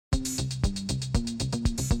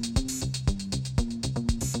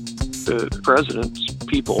the president's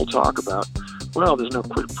people talk about, well, there's no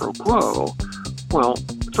quid pro quo. Well,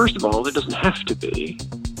 first of all, there doesn't have to be.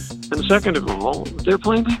 And second of all, there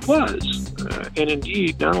plainly was. And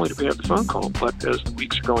indeed, not only do we have the phone call, but as the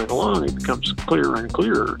weeks are going along, it becomes clearer and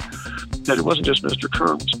clearer that it wasn't just Mr.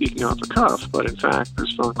 Trump speaking off the cuff, but in fact,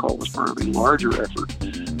 this phone call was part of a larger effort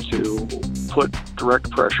to put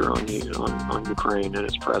direct pressure on Ukraine and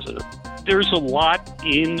its president. There's a lot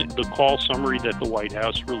in the call summary that the White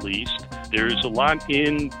House released. There's a lot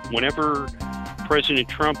in whenever President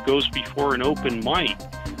Trump goes before an open mic.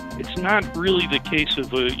 It's not really the case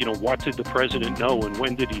of, what did the president know and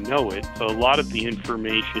when did he know it? A lot of the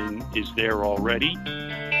information is there already.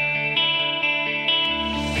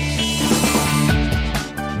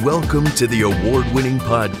 Welcome to the award-winning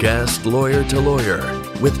podcast, Lawyer to Lawyer,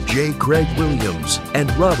 with J. Craig Williams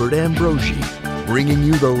and Robert Ambrogi, bringing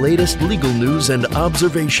you the latest legal news and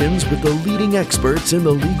observations with the leading experts in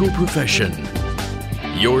the legal profession.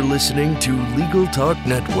 You're listening to Legal Talk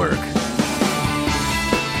Network.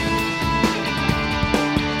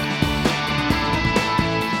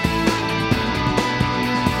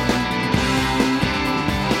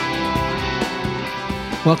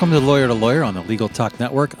 Welcome to Lawyer on the Legal Talk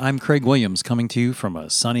Network. I'm Craig Williams, coming to you from a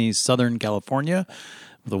sunny Southern California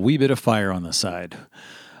with a wee bit of fire on the side.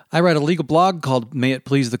 I write a legal blog called May It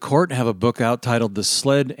Please the Court and have a book out titled The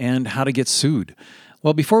Sled and How to Get Sued.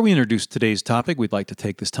 Well, before we introduce today's topic, we'd like to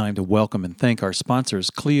take this time to welcome and thank our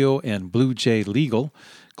sponsors, Clio and Blue Jay Legal.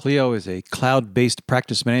 Clio is a cloud-based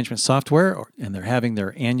practice management software, and they're having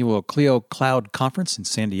their annual Clio Cloud Conference in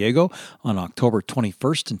San Diego on October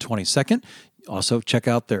 21st and 22nd. Also, check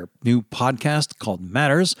out their new podcast called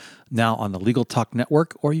Matters, now on the Legal Talk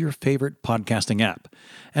Network or your favorite podcasting app.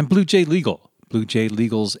 And Blue Jay Legal. Blue Jay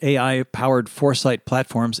Legal's AI-powered foresight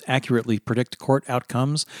platforms accurately predict court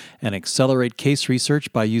outcomes and accelerate case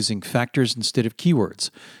research by using factors instead of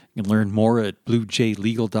keywords. You can learn more at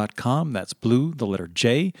bluejaylegal.com. That's blue, the letter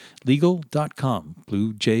J, legal.com,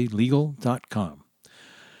 bluejaylegal.com.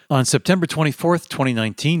 On September 24,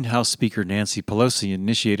 2019, House Speaker Nancy Pelosi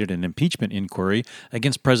initiated an impeachment inquiry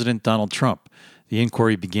against President Donald Trump. The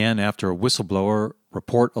inquiry began after a whistleblower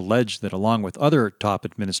report alleged that, along with other top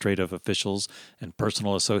administrative officials and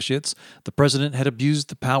personal associates, the president had abused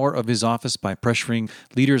the power of his office by pressuring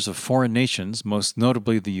leaders of foreign nations, most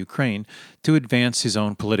notably the Ukraine, to advance his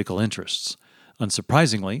own political interests.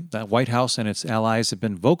 Unsurprisingly, the White House and its allies have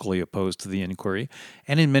been vocally opposed to the inquiry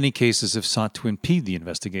and in many cases have sought to impede the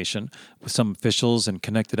investigation, with some officials and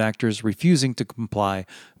connected actors refusing to comply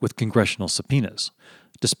with congressional subpoenas.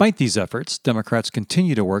 Despite these efforts, Democrats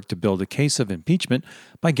continue to work to build a case of impeachment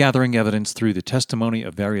by gathering evidence through the testimony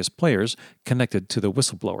of various players connected to the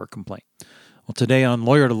whistleblower complaint. Well, today on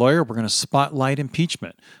Lawyer to Lawyer, we're going to spotlight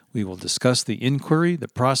impeachment. We will discuss the inquiry, the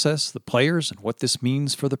process, the players, and what this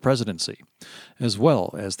means for the presidency, as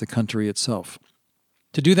well as the country itself.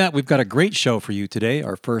 To do that, we've got a great show for you today.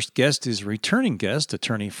 Our first guest is returning guest,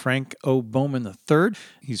 attorney Frank O. Bowman III.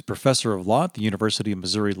 He's professor of law at the University of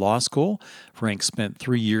Missouri Law School. Frank spent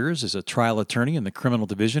 3 years as a trial attorney in the criminal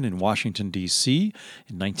division in Washington, D.C.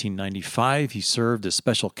 In 1995, he served as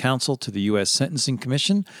special counsel to the U.S. Sentencing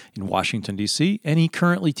Commission in Washington, D.C., and he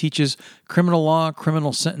currently teaches criminal law,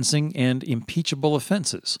 criminal sentencing, and impeachable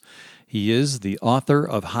offenses. He is the author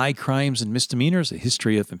of High Crimes and Misdemeanors, A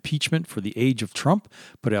History of Impeachment for the Age of Trump,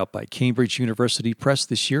 put out by Cambridge University Press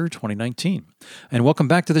this year, 2019. And welcome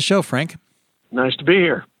back to the show, Frank. Nice to be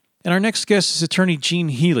here. And our next guest is attorney Gene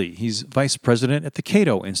Healy. He's vice president at the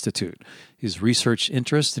Cato Institute. His research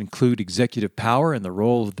interests include executive power and the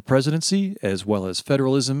role of the presidency, as well as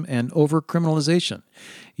federalism and over-criminalization.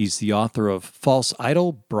 He's the author of False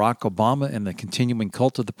Idol, Barack Obama and the Continuing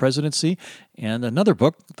Cult of the Presidency, and another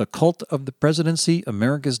book, The Cult of the Presidency,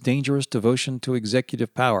 America's Dangerous Devotion to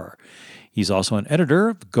Executive Power. He's also an editor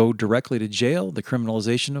of Go Directly to Jail, The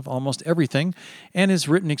Criminalization of Almost Everything, and has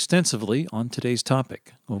written extensively on today's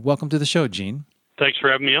topic. Well, welcome to the show, Gene. Thanks for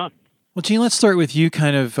having me on. Well, Gene, let's start with you.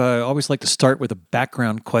 I always like to start with a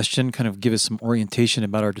background question, kind of give us some orientation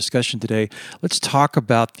about our discussion today. Let's talk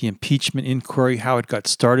about the impeachment inquiry, how it got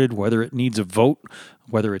started, whether it needs a vote,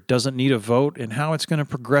 whether it doesn't need a vote, and how it's going to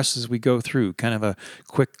progress as we go through, kind of a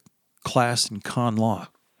quick class in con law.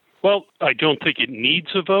 Well, I don't think it needs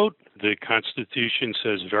a vote. The Constitution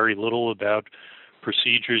says very little about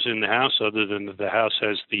procedures in the House other than that the House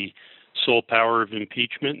has the sole power of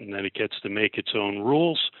impeachment and that it gets to make its own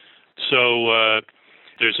rules. So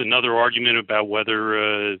there's another argument about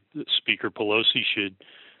whether Speaker Pelosi should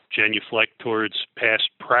genuflect towards past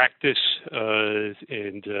practice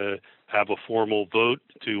and have a formal vote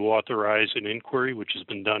to authorize an inquiry, which has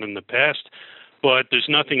been done in the past. But there's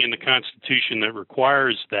nothing in the Constitution that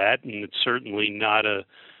requires that, and it's certainly not a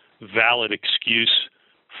valid excuse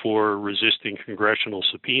for resisting congressional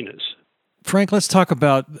subpoenas. Frank, let's talk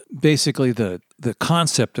about basically the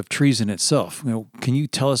concept of treason itself. Can you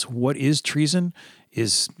tell us what is treason?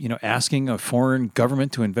 Is asking a foreign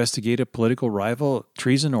government to investigate a political rival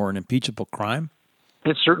treason or an impeachable crime?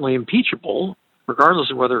 It's certainly impeachable, regardless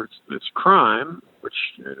of whether it's crime, which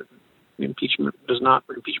impeachable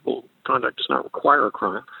conduct does not require a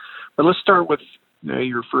crime. But let's start with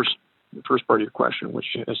your first part of your question,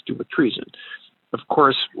 which has to do with treason. Of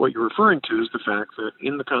course, what you're referring to is the fact that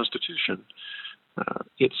in the Constitution,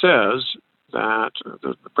 it says that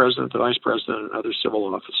the president, the vice president, and other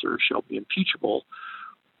civil officers shall be impeachable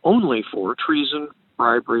only for treason,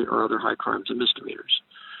 bribery, or other high crimes and misdemeanors.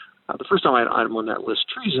 The first item on that list,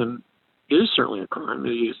 treason, is certainly a crime. It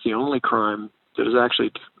is the only crime that is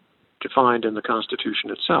actually defined in the Constitution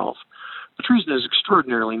itself. But treason is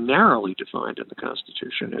extraordinarily narrowly defined in the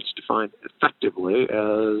Constitution. It's defined effectively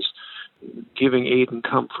as giving aid and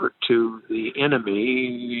comfort to the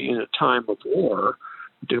enemy in a time of war,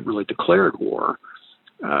 really declared war,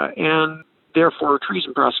 and therefore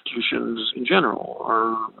treason prosecutions in general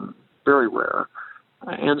are very rare,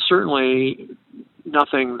 and certainly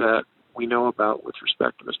nothing that we know about with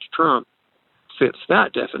respect to Mr. Trump fits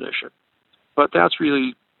that definition. But that's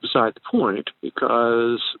really beside the point,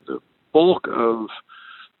 because the bulk of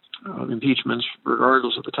impeachments,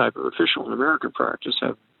 regardless of the type of official in American practice,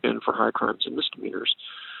 have been for high crimes and misdemeanors,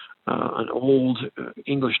 an old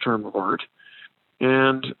English term of art.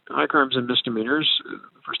 And high crimes and misdemeanors, the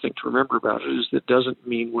first thing to remember about it is that it doesn't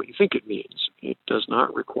mean what you think it means. It does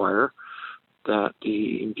not require that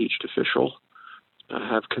the impeached official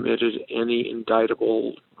have committed any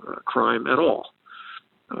indictable crime at all.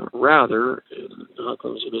 Rather, high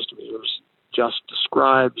crimes and misdemeanors just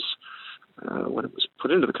describes when it was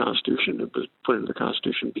put into the Constitution. It was put into the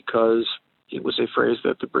Constitution because it was a phrase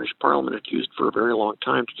that the British Parliament had used for a very long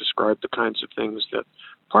time to describe the kinds of things that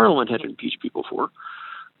Parliament had impeached people for.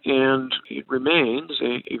 And it remains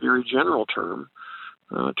a very general term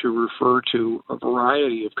to refer to a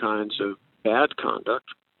variety of kinds of bad conduct,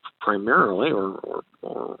 primarily, or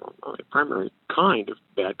a primary kind of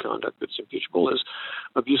bad conduct that's impeachable is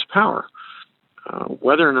abuse of power.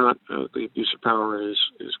 Whether or not the abuse of power is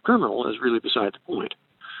criminal is really beside the point.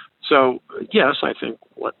 So, yes, I think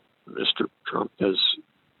what Mr. Trump has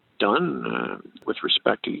done with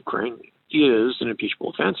respect to Ukraine is an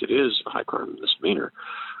impeachable offense. It is a high crime and misdemeanor,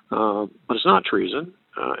 but it's not treason,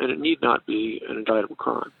 and it need not be an indictable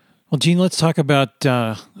crime. Well, Gene, let's talk about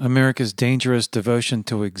America's dangerous devotion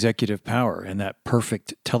to executive power and that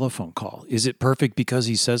perfect telephone call. Is it perfect because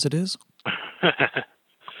he says it is?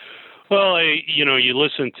 Well, you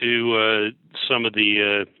listen to some of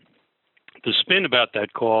the spin about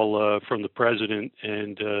that call from the president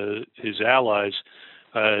and his allies.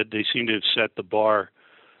 They seem to have set the bar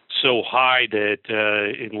so high that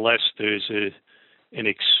unless there's an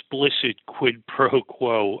explicit quid pro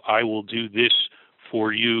quo, I will do this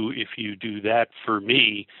for you if you do that for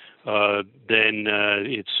me, then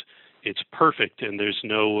it's perfect and there's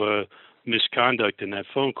no misconduct in that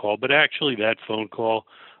phone call. But actually that phone call,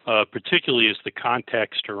 particularly as the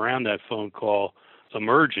context around that phone call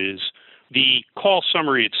emerges, the call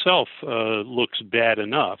summary itself looks bad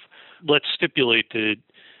enough. Let's stipulate that,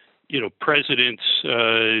 presidents,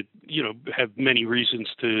 have many reasons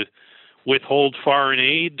to withhold foreign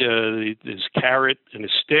aid. There's a carrot and a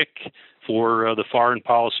stick for the foreign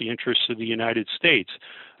policy interests of the United States.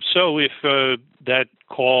 So if that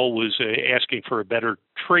call was asking for a better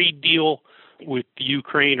trade deal with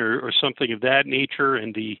Ukraine or something of that nature,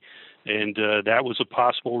 and that was a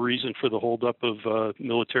possible reason for the holdup of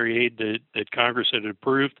military aid that Congress had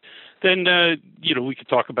approved, then we could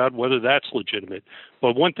talk about whether that's legitimate.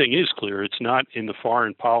 But one thing is clear: it's not in the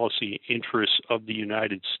foreign policy interests of the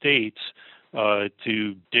United States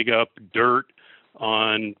to dig up dirt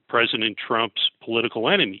on President Trump's political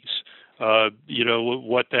enemies.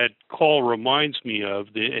 What that call reminds me of,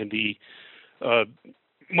 the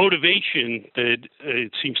motivation that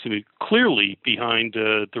it seems to be clearly behind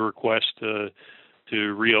the request to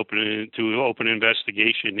open an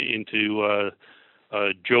investigation into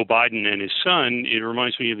Joe Biden and his son. It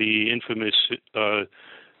reminds me of the infamous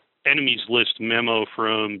enemies list memo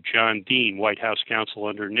from John Dean, White House counsel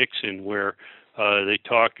under Nixon, where he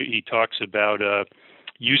talks about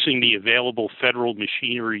using the available federal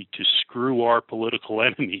machinery to screw our political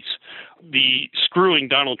enemies. The screwing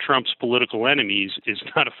Donald Trump's political enemies is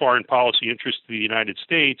not a foreign policy interest of the United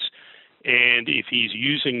States. And if he's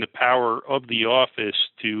using the power of the office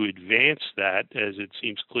to advance that, as it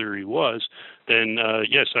seems clear he was, then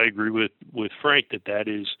yes, I agree with Frank that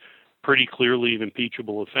is pretty clearly an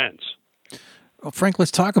impeachable offense. Well, Frank,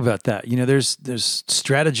 let's talk about that. There's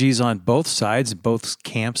strategies on both sides. Both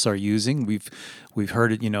camps are using. We've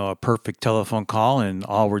heard it. A perfect telephone call, and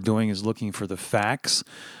all we're doing is looking for the facts.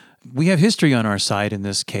 We have history on our side in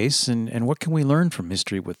this case, and what can we learn from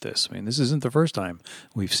history with this? I mean, this isn't the first time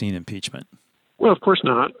we've seen impeachment. Well, of course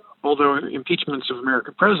not. Although impeachments of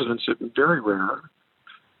American presidents have been very rare.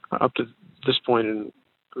 Up to this point in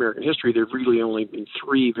American history, there have really only been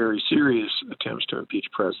 3 very serious attempts to impeach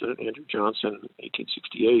President Andrew Johnson in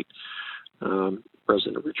 1868,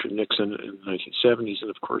 President Richard Nixon in the 1970s,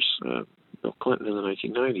 and of course Bill Clinton in the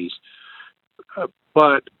 1990s.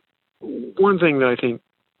 But one thing that I think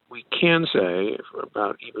we can say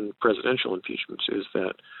about even presidential impeachments is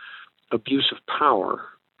that abuse of power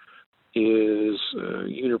is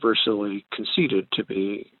universally conceded to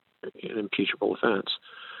be an impeachable offense.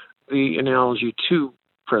 The analogy to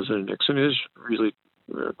President Nixon is really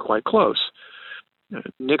quite close.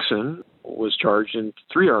 Nixon was charged in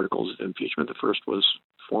 3 articles of impeachment. The first was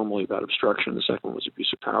formally about obstruction. The second was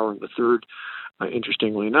abuse of power. And the third,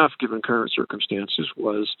 interestingly enough, given current circumstances,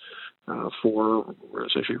 was for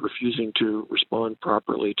essentially refusing to respond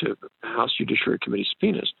properly to House Judiciary Committee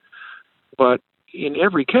subpoenas. But in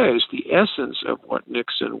every case, the essence of what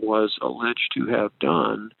Nixon was alleged to have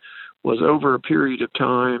done was over a period of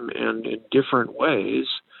time and in different ways,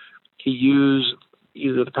 he used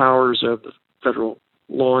either the powers of the federal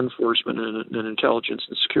law enforcement and intelligence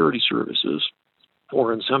and security services,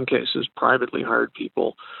 or in some cases, privately hired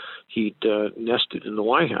people he'd nested in the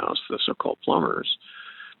White House, the so-called plumbers,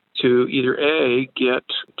 to either A, get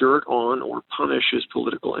dirt on or punish his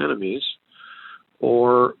political enemies,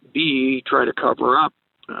 or B, try to cover up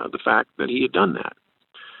the fact that he had done that.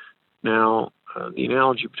 Now, the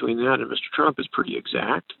analogy between that and Mr. Trump is pretty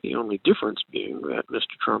exact, the only difference being that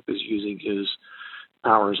Mr. Trump is using his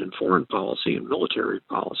powers in foreign policy and military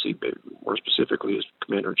policy, but more specifically his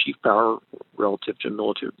commander-in-chief power relative to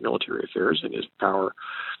military affairs and his power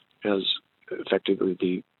as effectively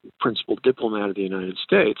the principal diplomat of the United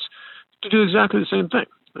States, to do exactly the same thing.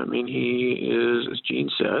 I mean, he is, as Gene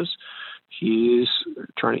says, he's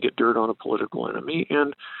trying to get dirt on a political enemy,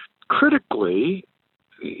 and critically,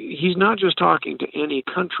 he's not just talking to any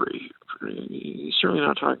country. He's certainly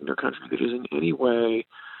not talking to a country that is in any way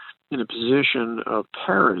in a position of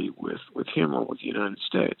parity with him or with the United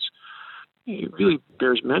States. It really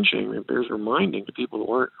bears mentioning, it bears reminding to people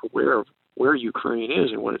who aren't aware of where Ukraine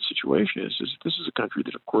is and what its situation is this is a country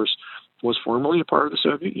that, of course, was formerly a part of the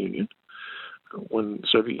Soviet Union. When the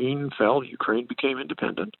Soviet Union fell, Ukraine became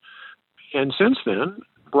independent. And since then,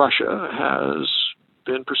 Russia has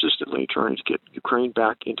been persistently trying to get Ukraine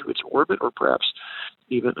back into its orbit, or perhaps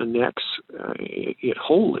even annex it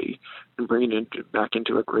wholly and bring it back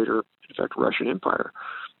into a greater, in fact, Russian empire.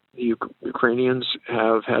 The Ukrainians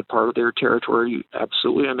have had part of their territory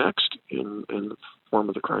absolutely annexed in the form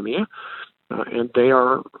of the Crimea, and they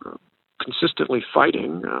are consistently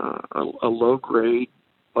fighting a low-grade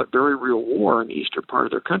but very real war in the eastern part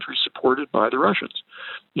of their country, supported by the Russians.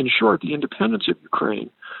 In short, the independence of Ukraine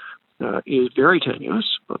is very tenuous,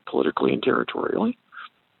 both politically and territorially,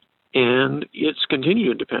 and its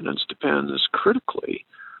continued independence depends critically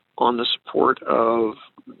on the support of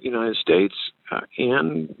the United States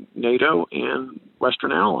and NATO and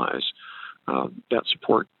Western allies. That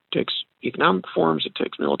support takes economic forms, it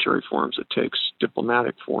takes military forms, it takes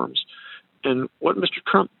diplomatic forms. And what Mr.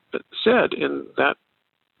 Trump said in that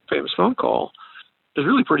famous phone call is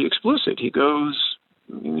really pretty explicit. He goes,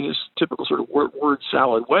 in his typical sort of word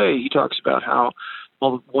salad way, he talks about how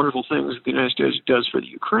all the wonderful things that the United States does for the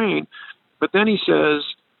Ukraine, but then he says,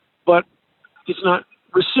 but it's not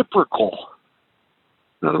reciprocal.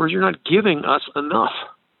 In other words, you're not giving us enough.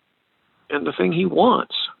 And the thing he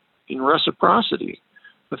wants in reciprocity,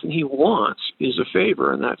 the thing he wants is a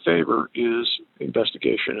favor, and that favor is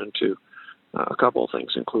investigation into a couple of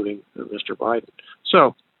things, including Mr. Biden.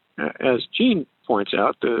 So, as Gene points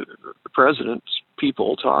out, the president's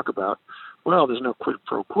people talk about, well, there's no quid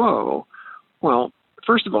pro quo. Well,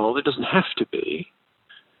 first of all, there doesn't have to be.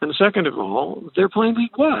 And second of all, there plainly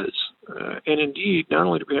was. And indeed, not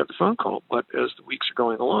only did we have the phone call, but as the weeks are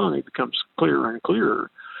going along, it becomes clearer and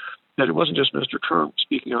clearer that it wasn't just Mr. Trump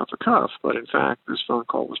speaking off the cuff, but in fact, this phone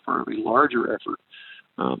call was part of a larger effort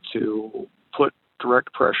to put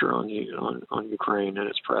direct pressure on Ukraine and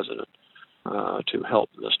its president to help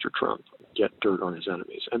Mr. Trump get dirt on his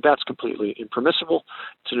enemies. And that's completely impermissible.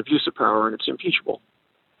 It's an abuse of power, and it's impeachable.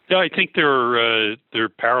 Yeah, I think there are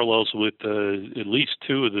parallels with at least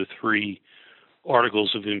two of the three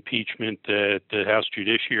articles of impeachment that the House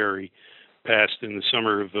Judiciary passed in the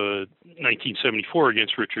summer of 1974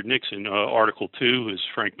 against Richard Nixon. Article 2, as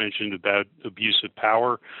Frank mentioned, about abuse of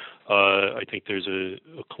power. I think there's a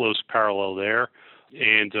close parallel there.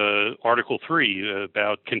 And Article 3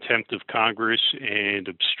 about contempt of Congress and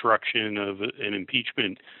obstruction of an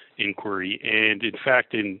impeachment inquiry. And in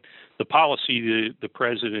fact, in the policy the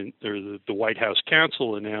president or the White House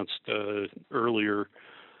counsel announced earlier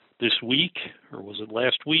this week, or was it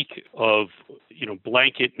last week, of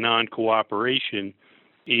blanket non-cooperation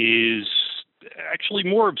is actually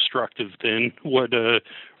more obstructive than what the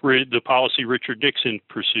policy Richard Nixon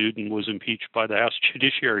pursued and was impeached by the House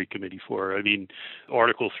Judiciary Committee for. I mean,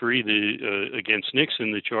 Article 3 against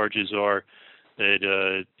Nixon, the charges are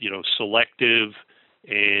that selective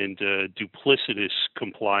and duplicitous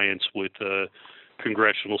compliance with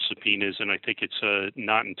congressional subpoenas, and I think it's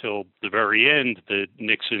not until the very end that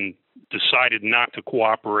Nixon decided not to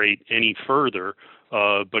cooperate any further,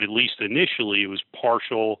 but at least initially it was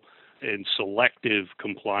partial and selective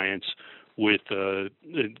compliance with the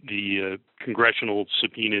congressional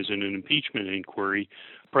subpoenas in an impeachment inquiry.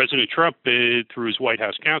 President Trump, through his White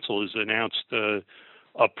House counsel, has announced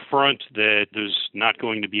up front that there's not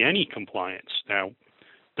going to be any compliance. Now, it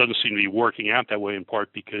doesn't seem to be working out that way, in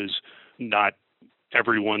part because not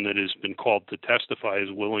everyone that has been called to testify is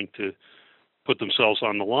willing to put themselves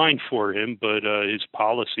on the line for him, but his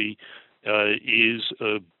policy is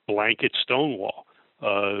a blanket stonewall,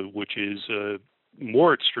 which is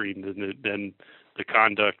more extreme than the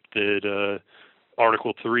conduct that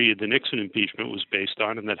Article 3 of the Nixon impeachment was based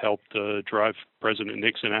on, and that helped drive President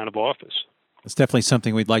Nixon out of office. It's definitely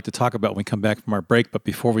something we'd like to talk about when we come back from our break, but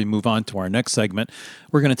before we move on to our next segment,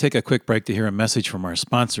 we're going to take a quick break to hear a message from our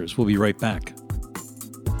sponsors. We'll be right back.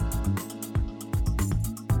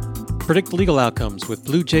 Predict legal outcomes with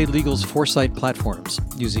Blue Jay Legal's Foresight platforms.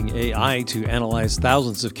 Using AI to analyze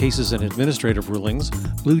thousands of cases and administrative rulings,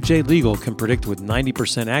 Blue Jay Legal can predict with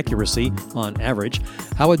 90% accuracy, on average,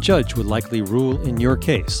 how a judge would likely rule in your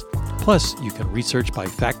case. Plus, you can research by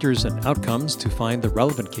factors and outcomes to find the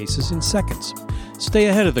relevant cases in seconds. Stay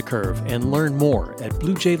ahead of the curve and learn more at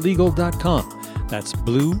bluejaylegal.com. That's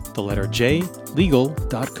blue, the letter J,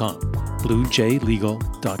 legal.com.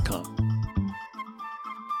 bluejaylegal.com.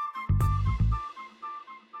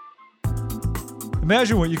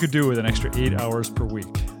 Imagine what you could do with an extra 8 hours per week.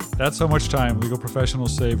 That's how much time legal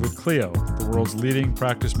professionals save with Clio, the world's leading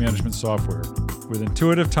practice management software. With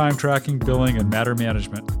intuitive time tracking, billing, and matter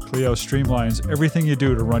management, Clio streamlines everything you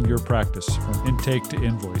do to run your practice, from intake to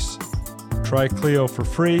invoice. Try Clio for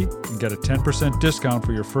free and get a 10% discount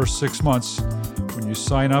for your first 6 months when you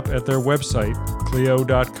sign up at their website,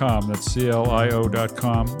 Clio.com, that's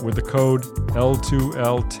CLIO.com, with the code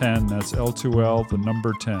L2L10, that's L2L, the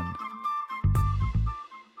number 10.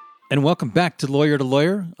 And welcome back to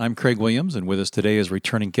Lawyer. I'm Craig Williams, and with us today is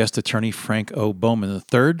returning guest attorney Frank O. Bowman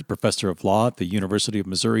III, professor of law at the University of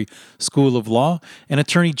Missouri School of Law, and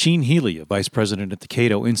attorney Gene Healy, a vice president at the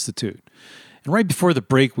Cato Institute. And right before the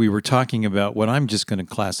break, we were talking about what I'm just going to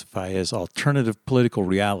classify as alternative political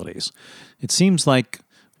realities. It seems like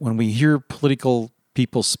when we hear political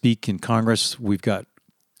people speak in Congress, we've got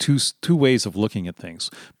two ways of looking at things.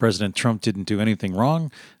 President Trump didn't do anything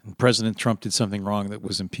wrong, and President Trump did something wrong that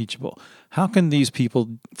was impeachable. How can these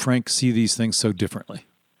people, Frank, see these things so differently?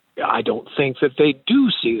 I don't think that they do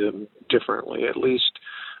see them differently. At least,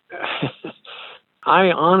 I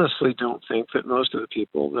honestly don't think that most of the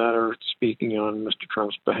people that are speaking on Mr.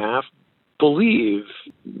 Trump's behalf believe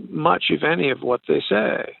much, if any, of what they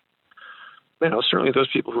say. Certainly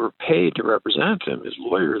those people who are paid to represent him as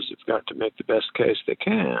lawyers have got to make the best case they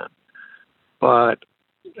can. But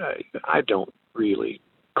I don't really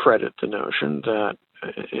credit the notion that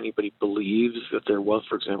anybody believes that there was,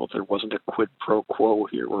 for example, if there wasn't a quid pro quo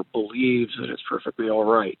here, or believes that it's perfectly all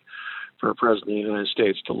right for a president of the United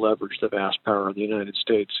States to leverage the vast power of the United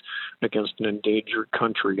States against an endangered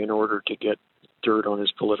country in order to get dirt on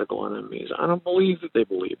his political enemies. I don't believe that they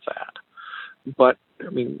believe that. But,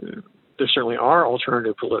 there certainly are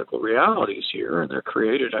alternative political realities here, and they're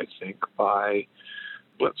created, I think, by,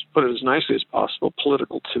 let's put it as nicely as possible,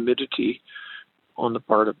 political timidity on the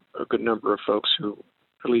part of a good number of folks who,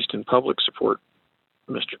 at least in public, support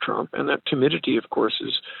Mr. Trump. And that timidity, of course,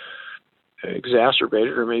 is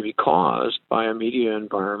exacerbated or maybe caused by a media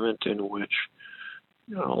environment in which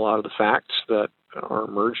a lot of the facts that are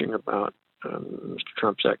emerging about Mr.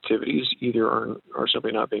 Trump's activities either are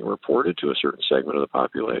simply not being reported to a certain segment of the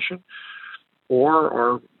population, or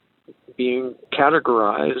are being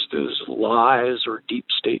categorized as lies or deep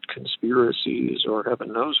state conspiracies or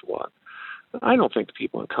heaven knows what. I don't think the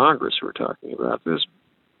people in Congress who are talking about this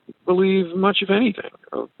believe much of anything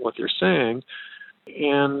of what they're saying.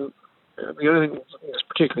 And the other thing that's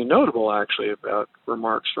particularly notable, actually, about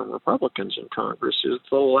remarks from Republicans in Congress is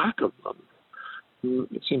the lack of them.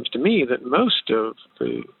 It seems to me that most of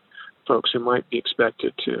the folks who might be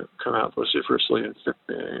expected to come out vociferously in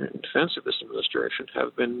defense of this administration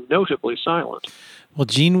have been notably silent. Well,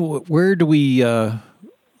 Gene, where do we have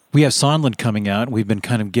Sondland coming out. We've been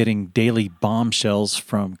kind of getting daily bombshells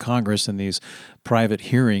from Congress in these private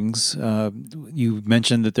hearings. You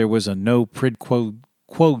mentioned that there was a no prid quo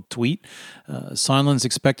tweet. Sondland's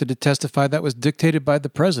expected to testify. That was dictated by the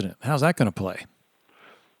president. How's that going to play?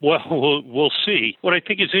 Well, we'll see. What I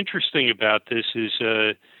think is interesting about this is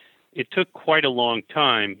it took quite a long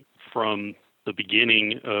time from the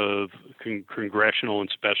beginning of congressional and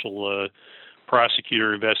special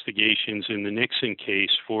prosecutor investigations in the Nixon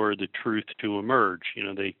case for the truth to emerge. You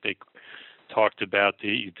know, they talked about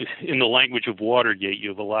in the language of Watergate, you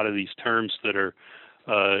have a lot of these terms that are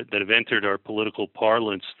that have entered our political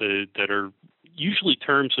parlance that are usually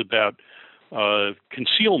terms about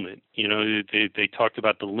concealment. You know, they talked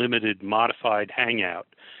about the limited modified hangout.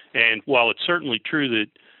 And while it's certainly true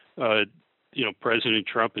that President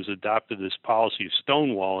Trump has adopted this policy of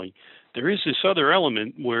stonewalling, there is this other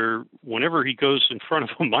element where whenever he goes in front of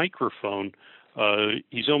a microphone,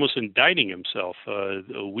 he's almost indicting himself.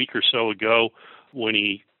 A week or so ago, when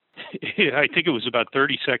I think it was about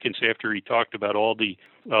 30 seconds after he talked about all the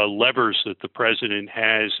levers that the president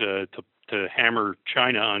has to hammer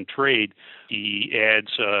China on trade, he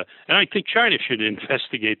adds, and I think China should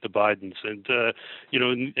investigate the Bidens, and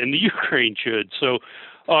and the Ukraine should. So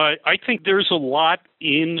I think there's a lot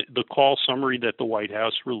in the call summary that the White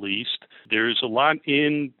House released. There's a lot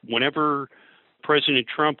in whenever President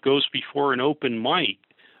Trump goes before an open mic.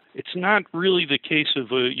 It's not really the case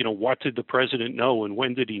of, what did the president know and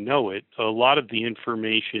when did he know it? A lot of the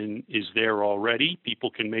information is there already.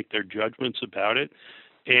 People can make their judgments about it.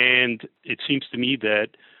 And it seems to me that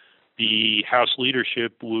the House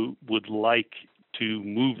leadership would like to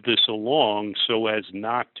move this along so as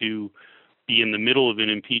not to be in the middle of an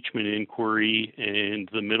impeachment inquiry and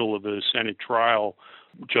the middle of a Senate trial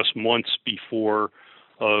just months before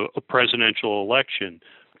a presidential election.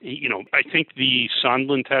 I think the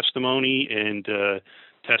Sondland testimony and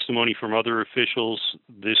testimony from other officials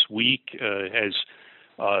this week has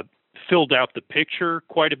filled out the picture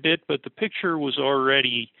quite a bit, but the picture was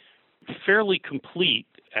already fairly complete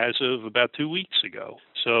as of about 2 weeks ago.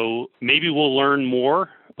 So maybe we'll learn more,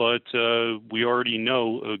 but we already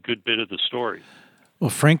know a good bit of the story. Well,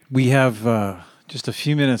 Frank, we have just a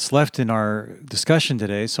few minutes left in our discussion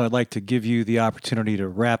today, so I'd like to give you the opportunity to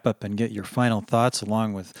wrap up and get your final thoughts,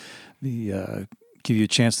 along with the give you a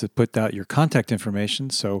chance to put out your contact information.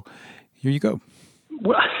 So here you go.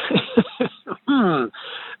 Well,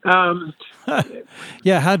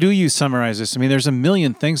 yeah, how do you summarize this? I mean, there's a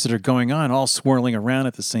million things that are going on, all swirling around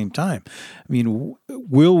at the same time. I mean,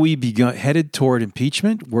 will we be headed toward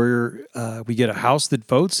impeachment where we get a House that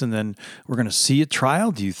votes and then we're going to see a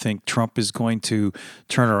trial? Do you think Trump is going to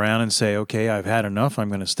turn around and say, okay, I've had enough, I'm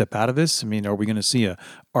going to step out of this? I mean, are we going to see a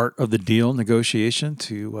art of the deal negotiation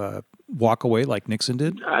to walk away like Nixon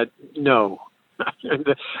did? No.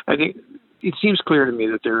 I think it seems clear to me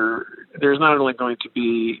that there's not only going to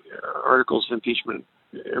be articles of impeachment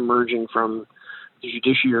emerging from the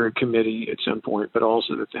Judiciary Committee at some point, but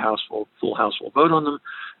also that the full House will vote on them.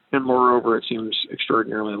 And moreover, it seems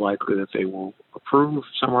extraordinarily likely that they will approve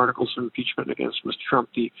some articles of impeachment against Mr. Trump.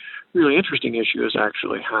 The really interesting issue is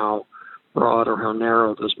actually how broad or how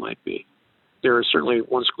narrow those might be. There is certainly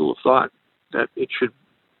one school of thought that it should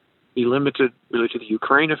be limited really to the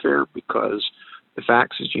Ukraine affair because the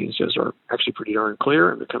facts, as Gene says, are actually pretty darn clear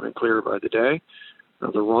and becoming clearer by the day.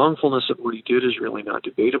 The wrongfulness of what he did is really not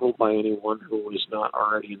debatable by anyone who is not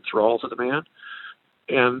already enthralled to the man,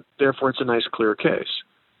 and therefore it's a nice, clear case.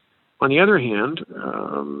 On the other hand,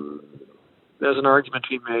 there's an argument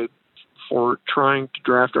to be made for trying to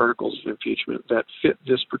draft articles of impeachment that fit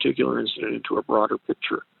this particular incident into a broader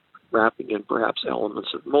picture, wrapping in perhaps elements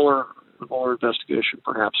of the Mueller investigation,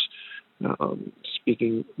 perhaps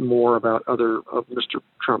speaking more about other of Mr.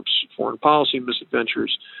 Trump's foreign policy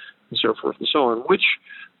misadventures and so forth and so on. Which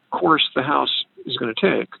course the House is going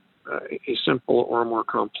to take, a simple or a more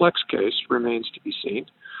complex case, remains to be seen.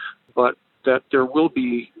 But that there will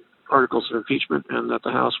be articles of impeachment and that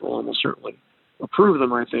the House will almost certainly approve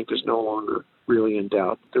them, I think, is no longer really in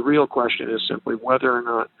doubt. The real question is simply whether or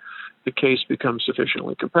not the case becomes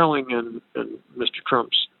sufficiently compelling and Mr.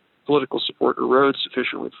 Trump's political support erodes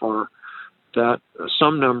sufficiently far that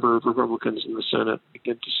some number of Republicans in the Senate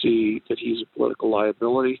begin to see that he's a political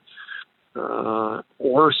liability,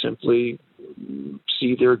 or simply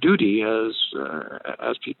see their duty as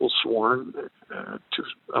people sworn to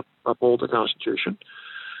uphold the Constitution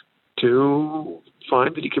to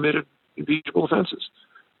find that he committed impeachable offenses.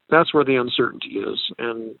 That's where the uncertainty is,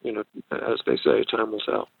 and as they say, time will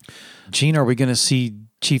tell. Gene, are we going to see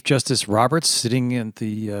Chief Justice Roberts sitting at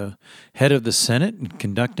the head of the Senate and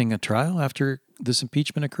conducting a trial after this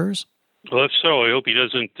impeachment occurs? Well, if so, I hope he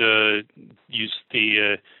doesn't use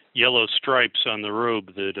the yellow stripes on the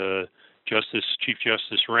robe that Chief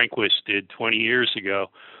Justice Rehnquist did 20 years ago.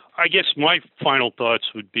 I guess my final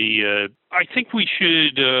thoughts would be, I think we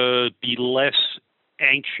should be less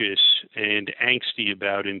anxious and angsty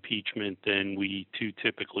about impeachment than we too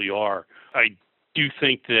typically are. I do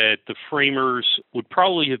think that the framers would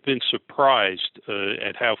probably have been surprised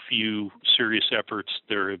at how few serious efforts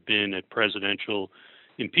there have been at presidential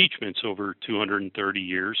impeachments over 230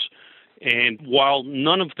 years. And while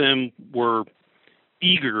none of them were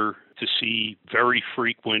eager to see very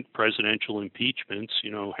frequent presidential impeachments,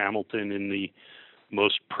 Hamilton, in the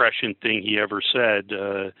most prescient thing he ever said,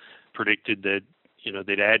 predicted that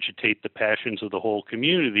they'd agitate the passions of the whole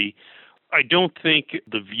community. I don't think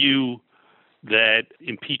the view that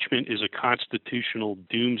impeachment is a constitutional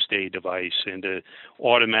doomsday device and an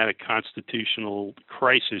automatic constitutional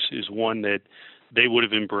crisis is one that they would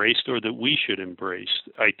have embraced or that we should embrace.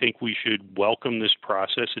 I think we should welcome this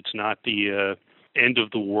process. It's not the end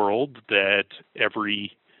of the world that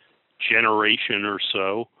every generation or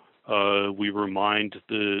so we remind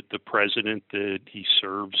the president that he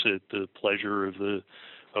serves at the pleasure of the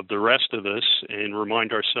rest of us, and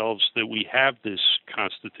remind ourselves that we have this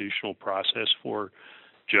constitutional process for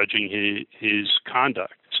judging his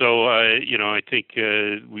conduct. So, I think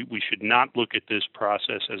we should not look at this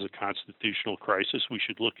process as a constitutional crisis. We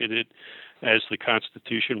should look at it as the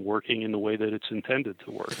Constitution working in the way that it's intended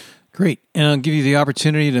to work. Great. And I'll give you the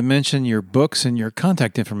opportunity to mention your books and your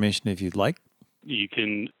contact information if you'd like. You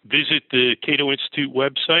can visit the Cato Institute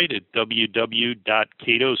website at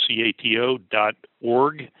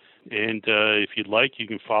www.cato.org. And if you'd like, you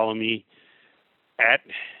can follow me at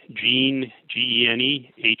Gene,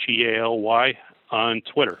 Genehealy, on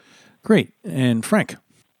Twitter. Great. And Frank?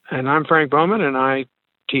 And I'm Frank Bowman, and I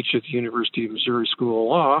teach at the University of Missouri School of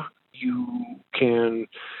Law. You can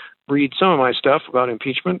read some of my stuff about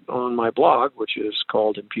impeachment on my blog, which is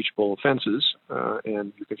called Impeachable Offenses,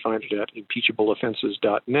 and you can find it at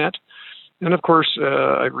impeachableoffenses.net. And, of course,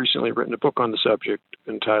 I've recently written a book on the subject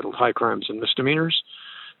entitled High Crimes and Misdemeanors,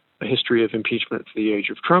 A History of Impeachment for the Age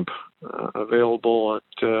of Trump, available at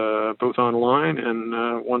both online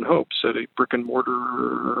and, one hopes, at a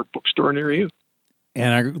brick-and-mortar bookstore near you.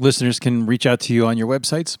 And our listeners can reach out to you on your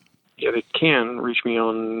websites? Yeah, they can reach me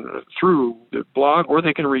through the blog, or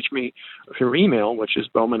they can reach me through email, which is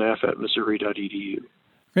bowmanf@missouri.edu.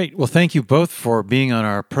 Great. Well, thank you both for being on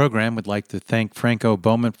our program. We'd like to thank Frank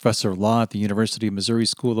Bowman, professor of law at the University of Missouri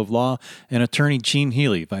School of Law, and attorney Gene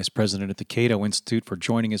Healy, vice president at the Cato Institute, for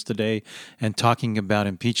joining us today and talking about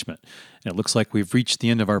impeachment. And it looks like we've reached the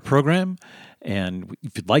end of our program. And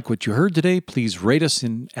if you'd like what you heard today, please rate us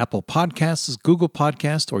in Apple Podcasts, Google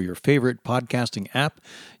Podcasts, or your favorite podcasting app.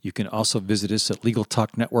 You can also visit us at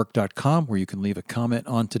LegalTalkNetwork.com, where you can leave a comment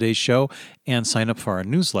on today's show and sign up for our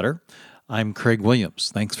newsletter. I'm Craig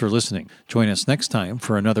Williams. Thanks for listening. Join us next time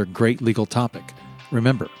for another great legal topic.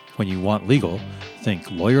 Remember, when you want legal, think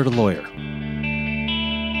lawyer to lawyer.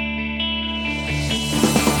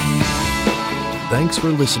 Thanks for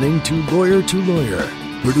listening to Lawyer,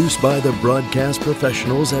 produced by the broadcast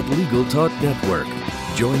professionals at Legal Talk Network.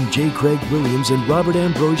 Join J. Craig Williams and Robert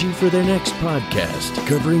Ambrogi for their next podcast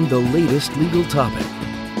covering the latest legal topic.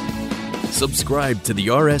 Subscribe to the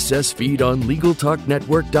RSS feed on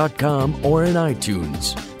LegalTalkNetwork.com or in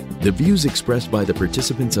iTunes. The views expressed by the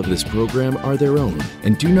participants of this program are their own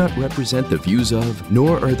and do not represent the views of,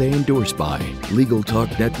 nor are they endorsed by, Legal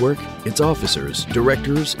Talk Network, its officers,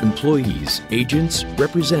 directors, employees, agents,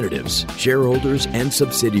 representatives, shareholders, and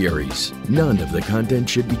subsidiaries. None of the content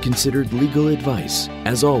should be considered legal advice.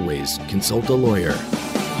 As always, consult a lawyer.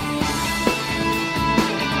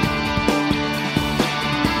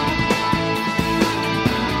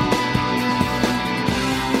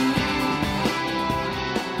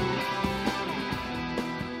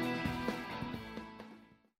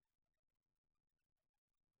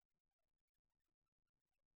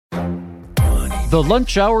 The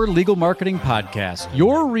Lunch Hour Legal Marketing Podcast,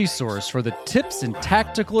 your resource for the tips and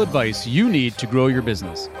tactical advice you need to grow your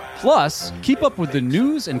business. Plus, keep up with the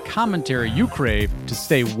news and commentary you crave to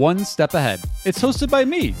stay one step ahead. It's hosted by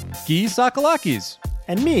me, Guy Sakalakis.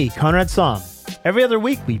 And me, Conrad Som. Every other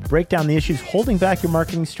week, we break down the issues holding back your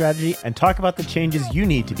marketing strategy and talk about the changes you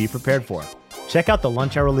need to be prepared for. Check out the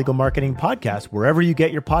Lunch Hour Legal Marketing Podcast wherever you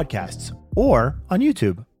get your podcasts or on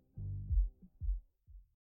YouTube.